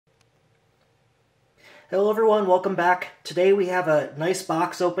Hello everyone, welcome back. Today we have a nice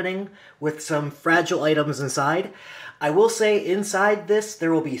box opening with some fragile items inside. I will say inside this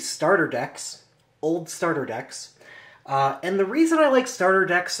there will be starter decks, old starter decks. And the reason I like starter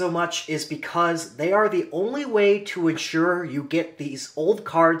decks so much is because they are the only way to ensure you get these old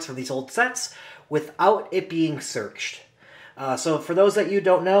cards from these old sets without it being searched. So for those that you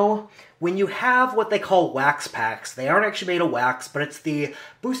don't know, when you have what they call wax packs, they aren't actually made of wax, but it's the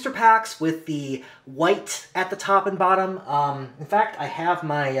booster packs with the white at the top and bottom. In fact, I have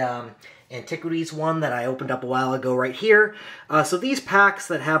my Antiquities one that I opened up a while ago right here. So these packs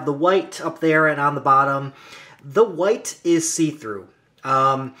that have the white up there and on the bottom, the white is see-through.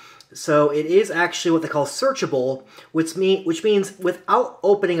 So it is actually what they call searchable, which means without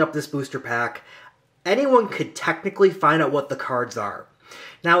opening up this booster pack, anyone could technically find out what the cards are.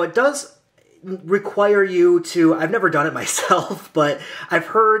 Now, it does require you to, I've never done it myself, but I've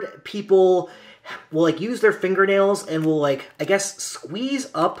heard people will use their fingernails and will I guess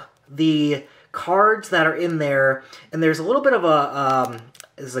squeeze up the cards that are in there, and there's a little bit of a,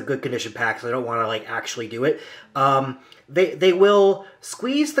 this is a good condition pack, so I don't want to actually do it. They will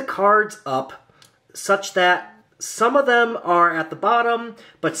squeeze the cards up such that some of them are at the bottom,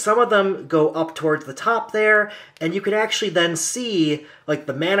 but some of them go up towards the top there, and you can actually then see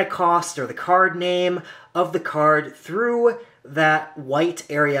the mana cost or the card name of the card through that white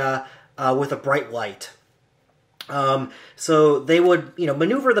area with a bright light. So they would,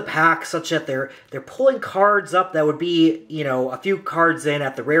 maneuver the pack such that they're pulling cards up that would be, a few cards in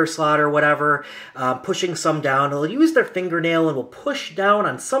at the rare slot or whatever, pushing some down. They'll use their fingernail and will push down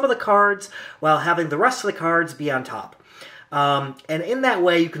on some of the cards while having the rest of the cards be on top. And in that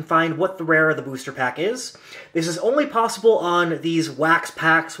way, you can find what the rare of the booster pack is. This is only possible on these wax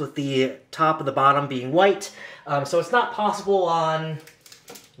packs with the top and the bottom being white. So it's not possible on,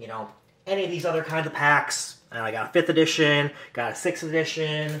 any of these other kinds of packs. I got a 5th edition, got a 6th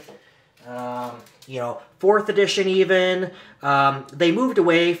edition, 4th edition even. They moved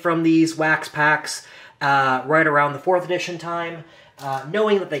away from these wax packs right around the 4th edition time,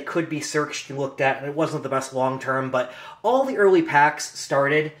 knowing that they could be searched and looked at, and it wasn't the best long term, but all the early packs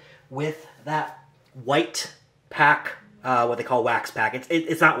started with that white pack, what they call wax pack.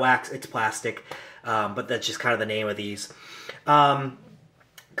 It's not wax, it's plastic, but that's just kind of the name of these.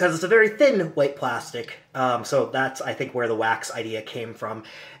 Because it's a very thin white plastic, so that's, I think, where the wax idea came from,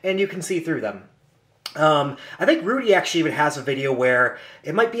 and you can see through them. I think Rudy actually even has a video where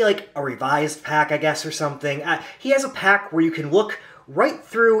it might be a revised pack, I guess, or something. He has a pack where you can look right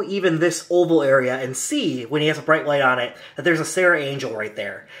through even this oval area and see, when he has a bright light on it, that there's a Sarah Angel right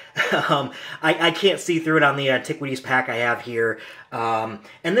there. I can't see through it on the Antiquities pack I have here. And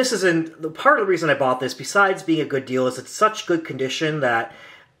this isn't, part of the reason I bought this, besides being a good deal, is it's such good condition that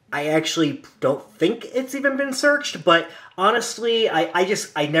I actually don't think it's even been searched, but honestly,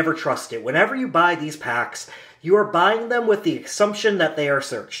 I never trust it. Whenever you buy these packs, you are buying them with the assumption that they are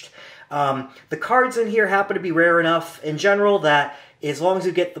searched. The cards in here happen to be rare enough in general that as long as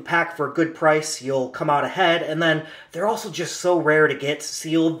you get the pack for a good price, you'll come out ahead, and then they're also just so rare to get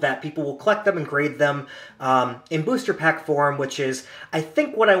sealed that people will collect them and grade them in booster pack form, which is, I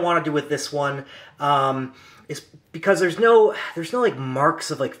think, what I want to do with this one. Is because there's no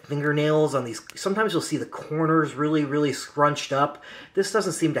marks of fingernails on these. Sometimes you'll see the corners really scrunched up. This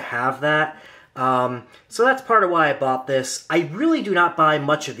doesn't seem to have that. So that's part of why I bought this. I really do not buy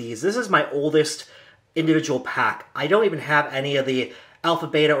much of these. This is my oldest individual pack. I don't even have any of the alpha,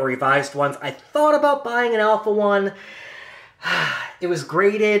 beta, or revised ones. I thought about buying an alpha one. It was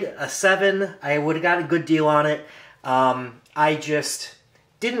graded a 7. I would have got a good deal on it. I just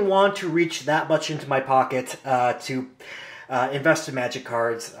didn't want to reach that much into my pocket to invest in Magic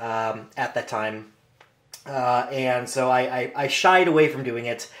cards at that time. And so I shied away from doing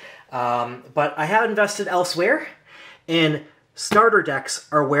it. But I have invested elsewhere, and starter decks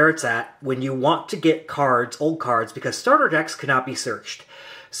are where it's at when you want to get cards, old cards, because starter decks cannot be searched.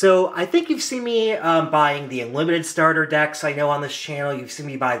 So I think you've seen me buying the unlimited starter decks, I know, on this channel. You've seen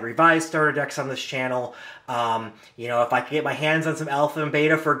me buy revised starter decks on this channel. If I could get my hands on some alpha and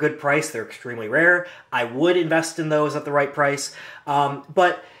beta for a good price, they're extremely rare. I would invest in those at the right price.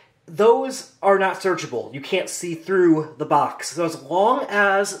 But those are not searchable. You can't see through the box. So as long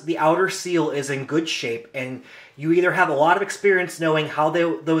as the outer seal is in good shape and you either have a lot of experience knowing how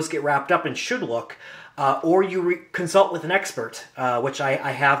those get wrapped up and should look, or you consult with an expert, which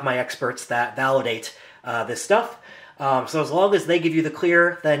I have my experts that validate this stuff. So as long as they give you the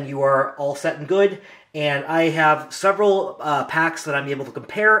clear, then you are all set and good. And I have several packs that I'm able to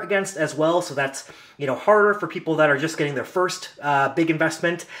compare against as well, so that's harder for people that are just getting their first big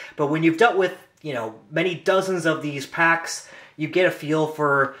investment. But when you've dealt with many dozens of these packs, you get a feel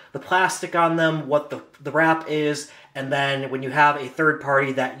for the plastic on them, what the wrap is, and then when you have a third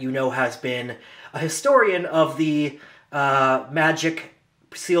party that has been a historian of the Magic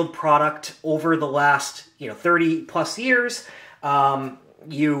sealed product over the last 30 plus years,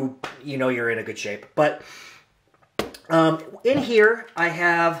 you're in a good shape. But in here I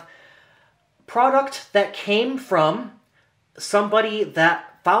have product that came from somebody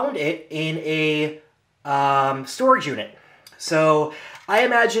that found it in a storage unit. So I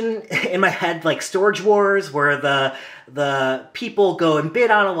imagine in my head like Storage Wars, where the people go and bid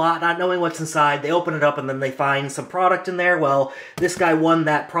on a lot, not knowing what's inside. They open it up and then they find some product in there. Well, this guy won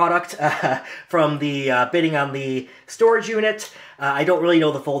that product from the bidding on the storage unit. I don't really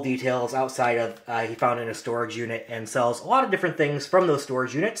know the full details outside of he found it in a storage unit and sells a lot of different things from those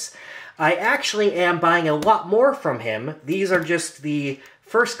storage units. I actually am buying a lot more from him. These are just the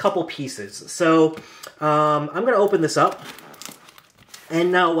first couple pieces. So I'm going to open this up. And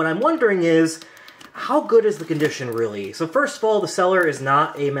now what I'm wondering is, how good is the condition really? So first of all, the seller is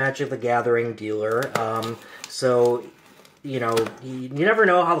not a Magic the Gathering dealer. So, you never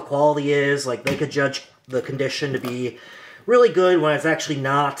know how the quality is. Like, they could judge the condition to be really good when it's actually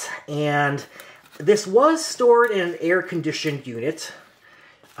not. And this was stored in an air-conditioned unit,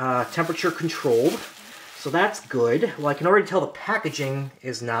 temperature controlled. So that's good. Well, I can already tell the packaging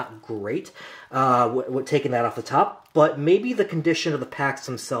is not great, taking that off the top. But maybe the condition of the packs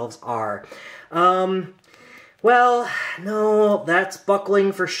themselves are. Well, no, that's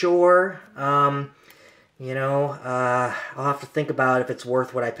buckling for sure. I'll have to think about if it's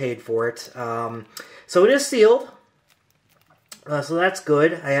worth what I paid for it. So it is sealed. So that's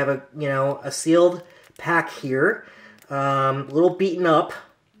good. I have a sealed pack here. A little beaten up.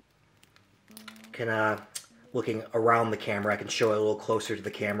 Looking around the camera, I can show it a little closer to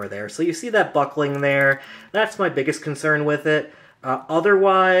the camera there. So you see that buckling there. That's my biggest concern with it.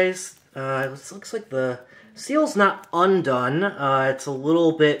 Otherwise, it looks like the seal's not undone. It's a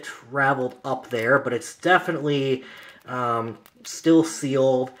little bit raveled up there, but it's definitely still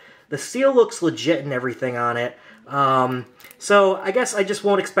sealed. The seal looks legit and everything on it. So I guess I just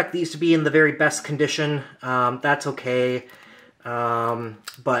won't expect these to be in the very best condition. That's okay.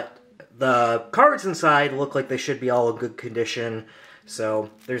 But the cards inside look like they should be all in good condition, so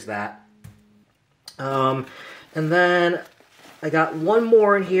there's that. And then I got one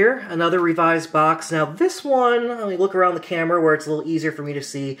more in here, another revised box. Now this one, let me look around the camera where it's a little easier for me to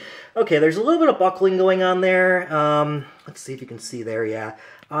see. Okay, there's a little bit of buckling going on there. Let's see if you can see there, yeah.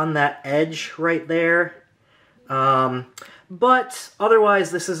 On that edge right there. But otherwise,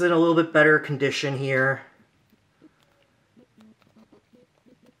 this is in a little bit better condition here.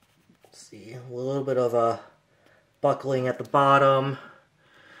 A little bit of a buckling at the bottom.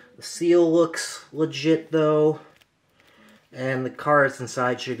 The seal looks legit though. And the cards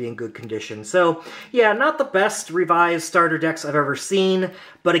inside should be in good condition. So, yeah, not the best revised starter decks I've ever seen.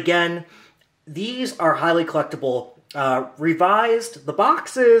 But again, these are highly collectible. Revised, the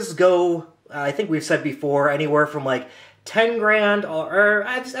boxes go, I think we've said before, anywhere from like 10 grand, or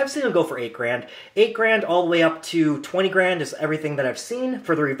I've seen them go for 8 grand. 8 grand all the way up to 20 grand is everything that I've seen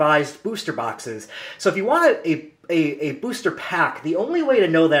for the revised booster boxes. So if you want a booster pack, the only way to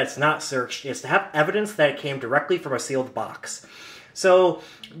know that it's not searched is to have evidence that it came directly from a sealed box. So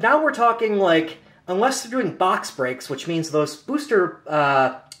now we're talking like, unless they're doing box breaks, which means those booster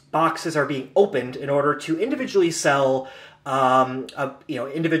boxes are being opened in order to individually sell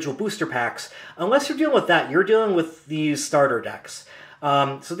individual booster packs. Unless you're dealing with that, you're dealing with these starter decks.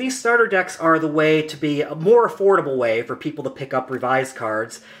 So these starter decks are the way to be a more affordable way for people to pick up revised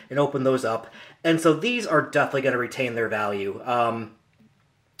cards and open those up. And so these are definitely going to retain their value.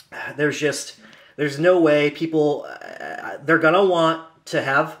 There's no way people, they're going to want to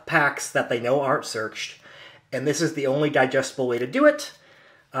have packs that they know aren't searched. And this is the only digestible way to do it.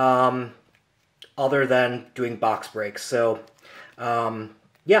 Other than doing box breaks. So,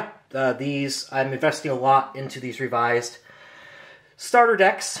 these, I'm investing a lot into these revised starter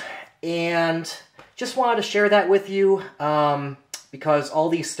decks, and just wanted to share that with you, because all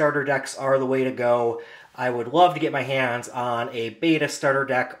these starter decks are the way to go. I would love to get my hands on a beta starter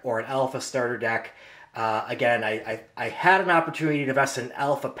deck or an alpha starter deck. Again, I had an opportunity to invest in an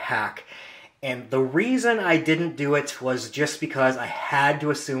alpha pack, and the reason I didn't do it was just because I had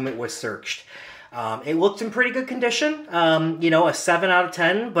to assume it was searched. It looked in pretty good condition, a 7 out of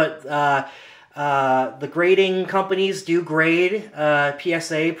 10, but the grading companies do grade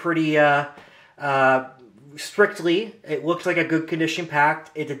PSA pretty strictly. It looked like a good condition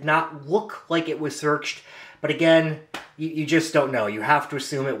pack. It did not look like it was searched, but again, you just don't know. You have to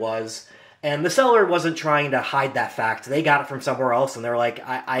assume it was. And the seller wasn't trying to hide that fact. They got it from somewhere else, and they're like,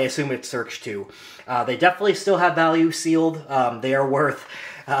 I assume it's searched too. They definitely still have value sealed. They are worth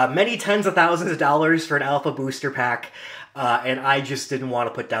many tens of thousands of dollars for an alpha booster pack, and I just didn't want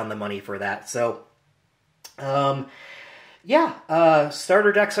to put down the money for that. So, yeah,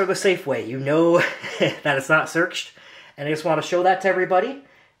 starter decks are the safe way. You know that it's not searched, and I just want to show that to everybody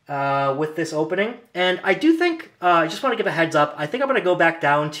with this opening. And I do think, I just want to give a heads up, I think I'm going to go back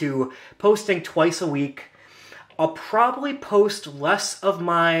down to posting twice a week. I'll probably post less of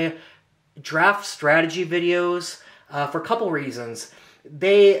my draft strategy videos for a couple reasons.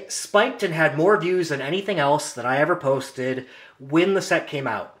 They spiked and had more views than anything else that I ever posted when the set came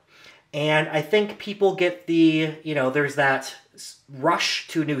out. And I think people get the, there's that rush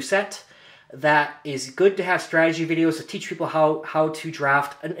to a new set that is good to have strategy videos to teach people how to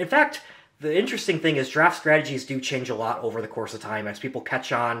draft. And in fact, the interesting thing is draft strategies do change a lot over the course of time as people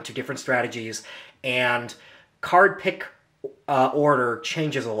catch on to different strategies, and card pick order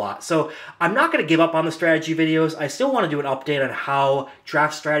changes a lot. So I'm not going to give up on the strategy videos. I still want to do an update on how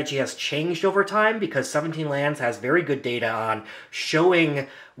draft strategy has changed over time, because 17 Lands has very good data on showing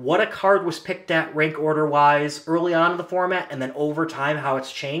what a card was picked at rank order wise early on in the format, and then over time how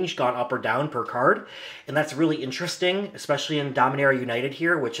it's changed, gone up or down per card. And that's really interesting, especially in Dominaria United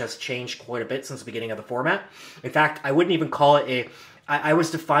here, which has changed quite a bit since the beginning of the format. In fact, I wouldn't even call it I was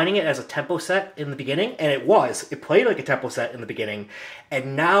defining it as a tempo set in the beginning, and it was. It played like a tempo set in the beginning,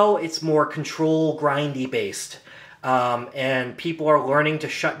 and now it's more control grindy based. And people are learning to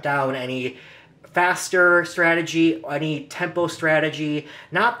shut down any faster strategy, any tempo strategy.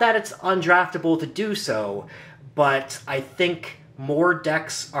 Not that it's undraftable to do so, but I think more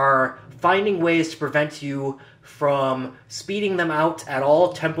decks are finding ways to prevent you from speeding them out at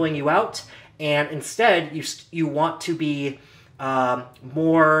all, tempoing you out, and instead you want to be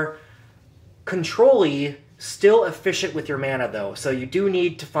more control-y, still efficient with your mana though. So you do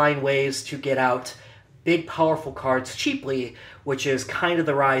need to find ways to get out big powerful cards cheaply, which is kind of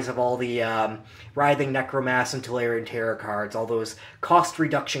the rise of all the Writhing Necromass and Tolarian Terror cards, all those cost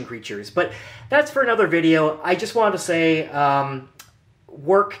reduction creatures. But that's for another video. I just wanted to say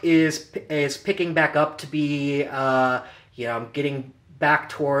work is picking back up to be, I'm getting back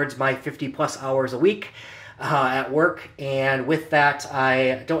towards my 50 plus hours a week at work, and with that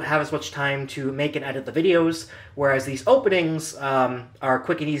I don't have as much time to make and edit the videos, whereas these openings are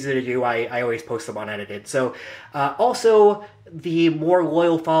quick and easy to do. I always post them unedited. So also the more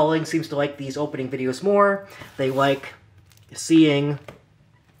loyal following seems to like these opening videos more. They like seeing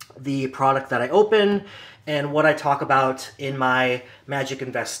the product that I open and what I talk about in my Magic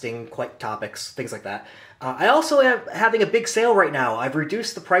investing topics, things like that. I also am having a big sale right now. I've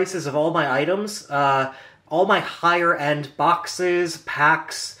reduced the prices of all my items, all my higher-end boxes,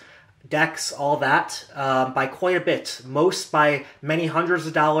 packs, decks, all that, by quite a bit. Most by many hundreds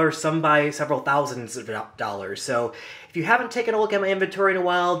of dollars, some by several thousands of dollars. So if you haven't taken a look at my inventory in a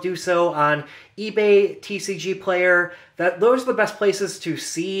while, do so on eBay, TCG Player. Those are the best places to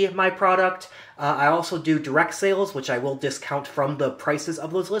see my product. I also do direct sales, which I will discount from the prices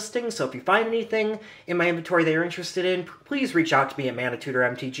of those listings. So if you find anything in my inventory that you're interested in, please reach out to me at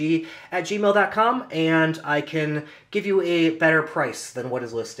manatutormtg@gmail.com, and I can give you a better price than what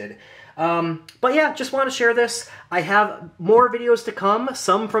is listed. But yeah, just want to share this. I have more videos to come,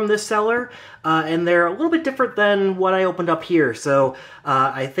 some from this seller, and they're a little bit different than what I opened up here. So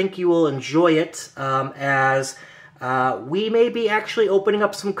I think you will enjoy it, as we may be actually opening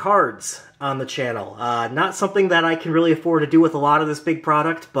up some cards on the channel. Not something that I can really afford to do with a lot of this big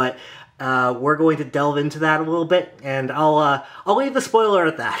product, but we're going to delve into that a little bit, and I'll leave the spoiler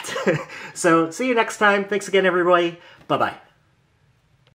at that. So see you next time. Thanks again, everybody. Bye-bye.